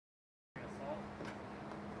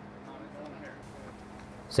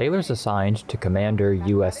Sailors assigned to Commander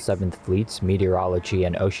U.S. 7th Fleet's Meteorology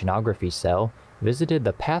and Oceanography Cell visited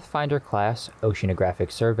the Pathfinder-class oceanographic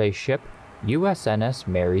survey ship USNS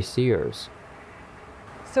Mary Sears.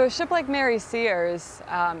 So a ship like Mary Sears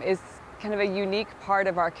is kind of a unique part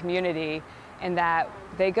of our community in that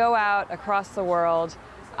they go out across the world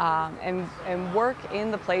and work in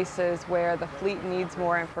the places where the fleet needs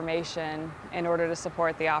more information in order to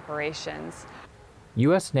support the operations.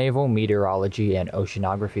 U.S. Naval Meteorology and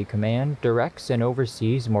Oceanography Command directs and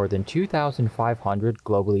oversees more than 2,500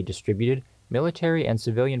 globally distributed military and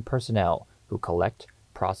civilian personnel who collect,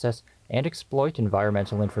 process, and exploit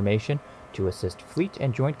environmental information to assist fleet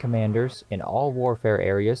and joint commanders in all warfare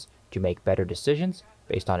areas to make better decisions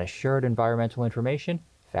based on assured environmental information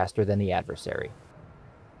faster than the adversary.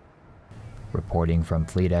 Reporting from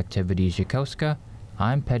Fleet Activities Yokosuka,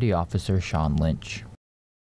 I'm Petty Officer Sean Lynch.